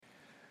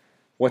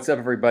What's up,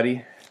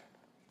 everybody?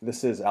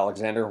 This is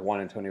Alexander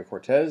Juan Antonio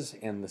Cortez,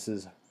 and this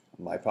is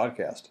my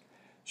podcast.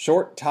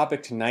 Short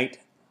topic tonight.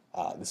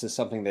 This is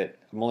something that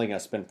I'm only going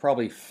to spend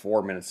probably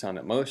 4 minutes on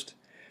at most,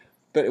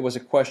 but it was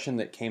a question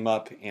that came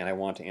up, and I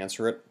want to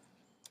answer it.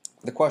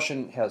 The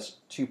question has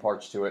two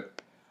parts to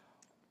it.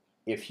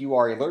 If you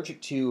are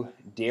allergic to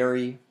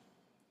dairy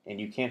and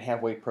you can't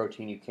have whey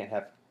protein, you can't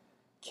have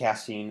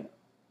casein,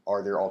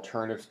 are there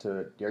alternatives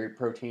to dairy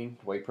protein,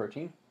 whey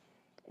protein?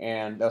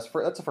 And that's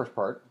the first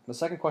part. The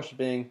second question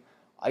being,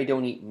 I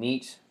don't eat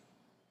meat.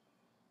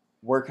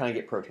 Where can I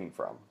get protein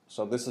from?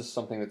 So this is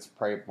something that's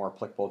probably more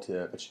applicable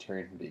to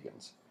vegetarians and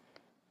vegans.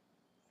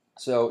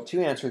 So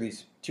to answer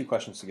these two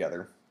questions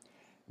together,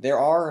 there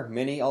are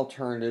many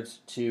alternatives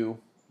to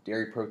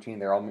dairy protein.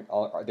 There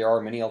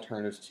are many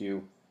alternatives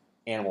to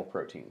animal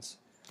proteins.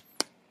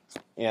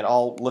 And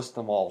I'll list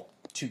them all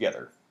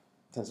together,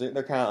 since they're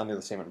kind of under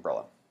the same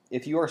umbrella.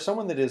 If you are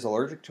someone that is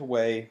allergic to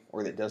whey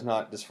or that does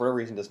not, just for whatever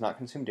reason, does not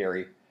consume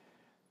dairy,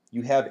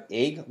 you have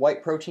egg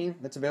white protein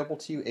that's available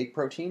to you, egg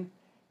protein.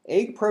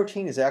 Egg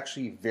protein is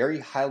actually very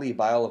highly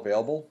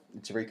bioavailable.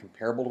 It's very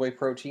comparable to whey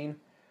protein.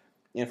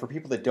 And for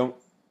people that don't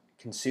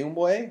consume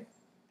whey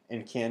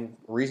and can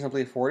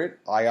reasonably afford it,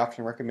 I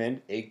often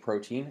recommend egg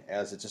protein,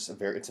 as it's a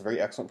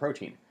very excellent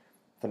protein.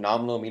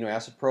 Phenomenal amino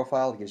acid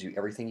profile. It gives you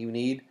everything you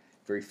need.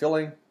 Very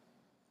filling.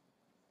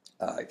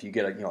 If you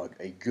get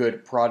a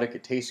good product,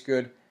 it tastes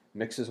good,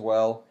 mixes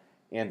well,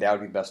 and that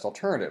would be the best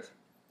alternative.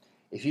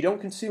 If you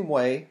don't consume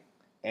whey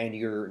and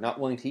you're not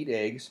willing to eat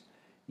eggs,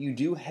 you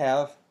do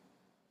have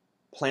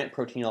plant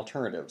protein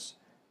alternatives.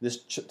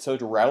 So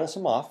to rattle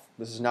some off,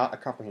 this is not a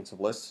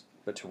comprehensive list,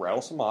 but to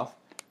rattle some off,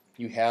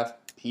 you have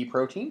pea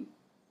protein,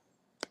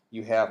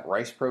 you have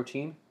rice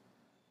protein,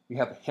 you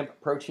have hemp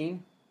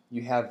protein,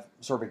 you have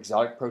sort of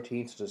exotic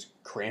proteins such as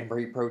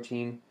cranberry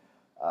protein,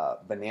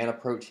 banana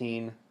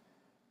protein.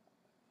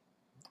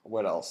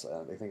 What else?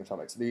 I think I'm talking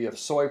about. So you have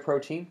soy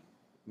protein.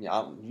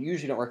 I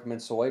usually don't recommend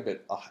soy,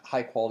 but a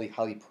high quality,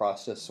 highly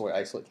processed soy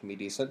isolate can be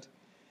decent.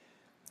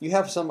 You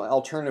have some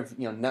alternative,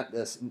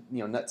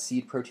 nut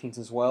seed proteins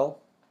as well.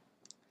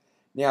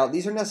 Now,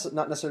 these are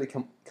not necessarily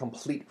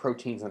complete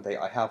proteins, and they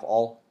have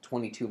all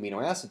 22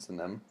 amino acids in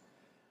them,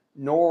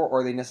 nor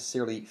are they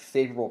necessarily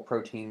favorable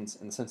proteins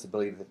in the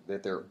sensibility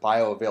that their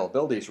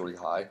bioavailability is really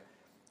high.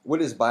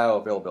 What is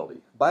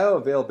bioavailability?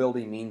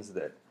 Bioavailability means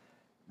that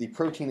the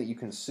protein that you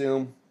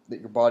consume, that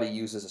your body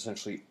uses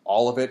essentially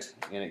all of it,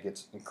 and it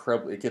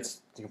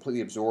gets completely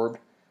absorbed.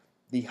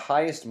 The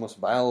highest, most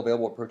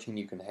bioavailable protein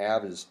you can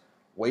have is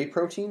whey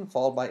protein,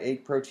 followed by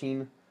egg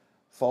protein,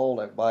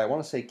 followed by, I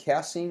want to say,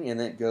 casein, and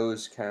then it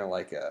goes kind of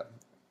like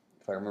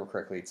if I remember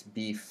correctly, it's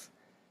beef,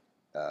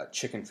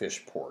 chicken,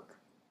 fish, pork.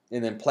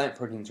 And then plant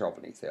proteins are all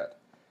beneath that.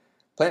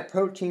 Plant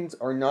proteins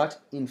are not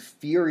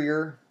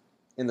inferior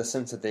in the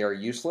sense that they are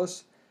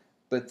useless,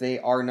 but they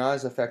are not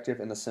as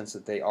effective in the sense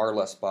that they are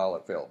less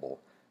bioavailable.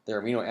 Their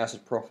amino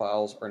acid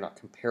profiles are not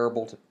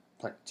comparable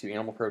to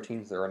animal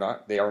proteins. They are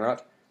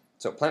not.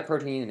 So plant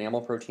protein and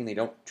animal protein, they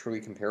don't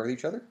truly compare with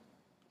each other.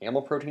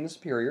 Animal protein is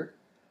superior,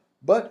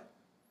 but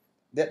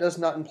that does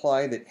not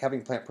imply that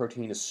having plant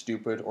protein is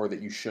stupid or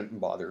that you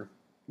shouldn't bother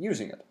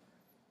using it.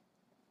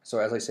 So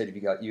as I said,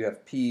 if you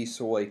have pea,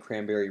 soy,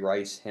 cranberry,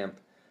 rice, hemp,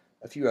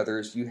 a few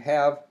others, you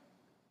have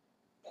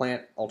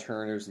plant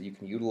alternatives that you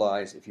can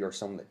utilize if you are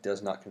someone that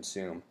does not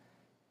consume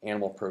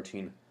animal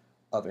protein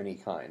of any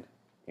kind.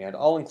 And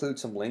I'll include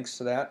some links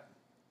to that,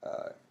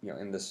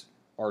 in this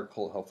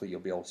article. Hopefully,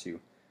 you'll be able to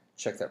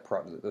check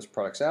those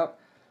products out.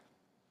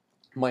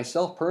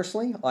 Myself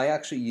personally, I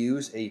actually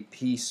use a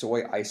pea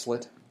soy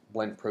isolate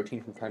blend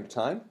protein from time to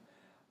time.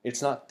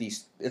 It's not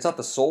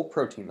the sole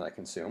protein that I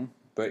consume,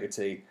 but it's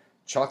a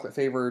chocolate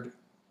flavored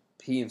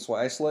pea and soy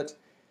isolate.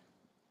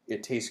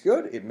 It tastes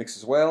good. It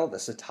mixes well. The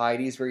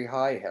satiety is very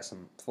high. It has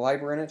some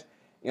fiber in it,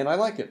 and I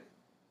like it.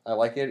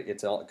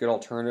 It's a good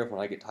alternative when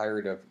I get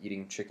tired of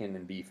eating chicken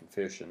and beef and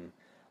fish and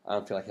I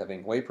don't feel like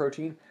having whey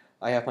protein.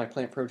 I have my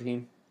plant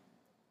protein.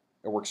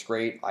 It works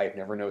great. I've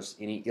never noticed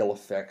any ill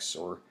effects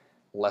or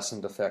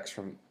lessened effects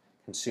from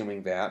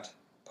consuming that,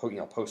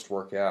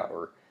 post-workout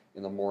or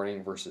in the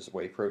morning versus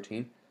whey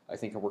protein. I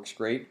think it works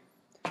great.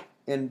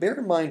 And bear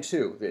in mind,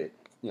 too,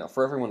 that,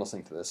 for everyone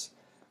listening to this,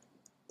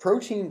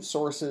 protein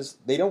sources,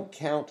 they don't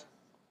count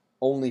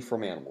only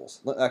from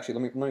animals. Actually,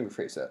 let me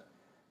rephrase that.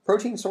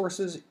 Protein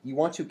sources, you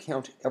want to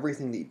count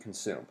everything that you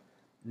consume,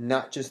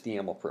 not just the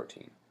animal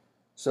protein.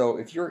 So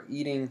if you're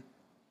eating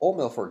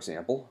oatmeal, for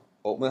example,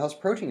 oatmeal has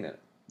protein in it.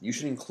 You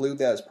should include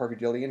that as part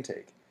of your daily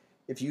intake.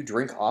 If you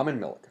drink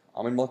almond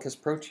milk has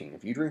protein.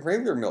 If you drink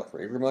regular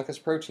milk has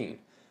protein.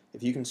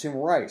 If you consume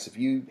rice, if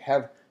you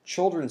have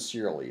children's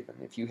cereal even,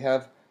 if you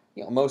have,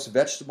 most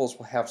vegetables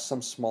will have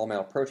some small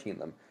amount of protein in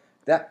them.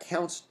 That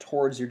counts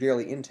towards your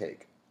daily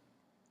intake.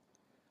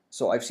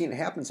 So I've seen it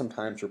happen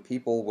sometimes where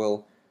people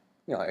will,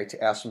 I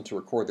ask them to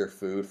record their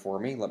food for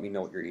me, let me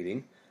know what you're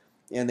eating,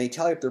 and they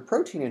tally up their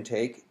protein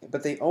intake,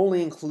 but they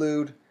only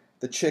include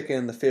the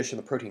chicken, the fish, and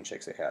the protein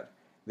shakes they had.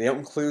 They don't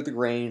include the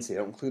grains, they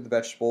don't include the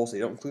vegetables, they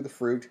don't include the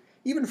fruit,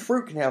 Even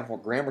fruit can have a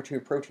gram or two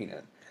of protein in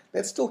it.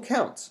 That still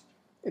counts.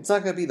 It's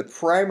not going to be the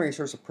primary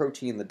source of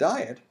protein in the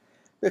diet,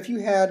 but if you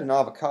had an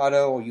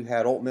avocado, or you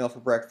had oatmeal for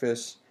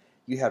breakfast,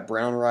 you had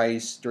brown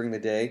rice during the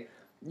day,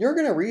 you're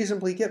going to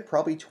reasonably get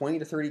probably 20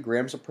 to 30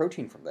 grams of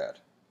protein from that.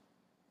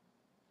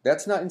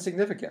 That's not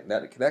insignificant.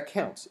 That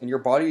counts. And your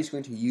body is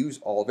going to use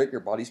all of it.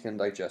 Your body's going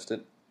to digest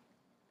it.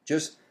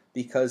 Just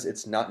because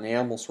it's not an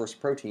animal source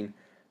of protein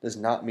does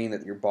not mean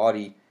that your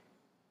body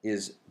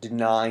is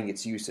denying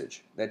its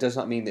usage. That does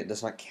not mean that it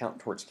does not count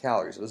towards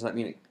calories. It does not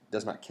mean it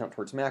does not count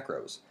towards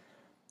macros.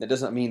 That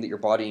does not mean that your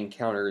body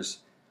encounters,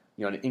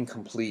 an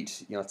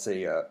incomplete, let's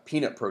say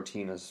peanut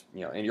protein is,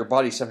 and your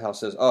body somehow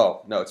says,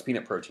 oh, no, it's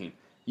peanut protein.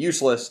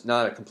 Useless,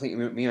 not a complete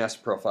amino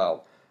acid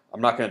profile.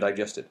 I'm not going to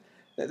digest it.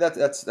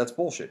 That's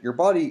bullshit. Your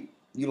body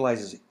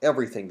utilizes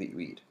everything that you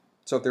eat.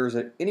 So if there's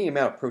any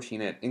amount of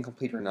protein in it,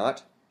 incomplete or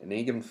not, in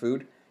any given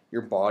food,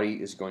 your body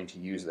is going to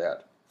use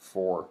that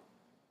for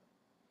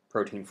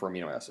protein for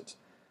amino acids.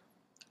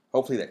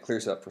 Hopefully that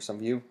clears up for some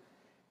of you.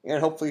 And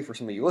hopefully for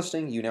some of you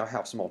listening, you now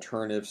have some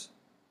alternatives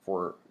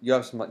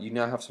you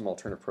now have some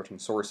alternative protein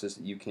sources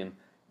that you can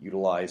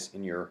utilize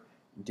in your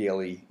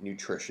daily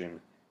nutrition,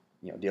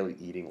 daily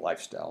eating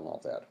lifestyle and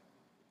all that.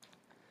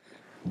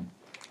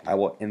 I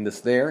will end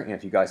this there, and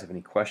if you guys have any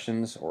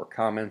questions or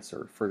comments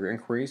or further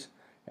inquiries,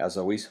 as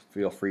always,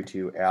 feel free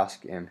to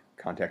ask and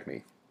contact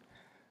me.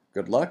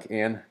 Good luck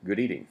and good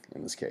eating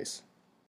in this case.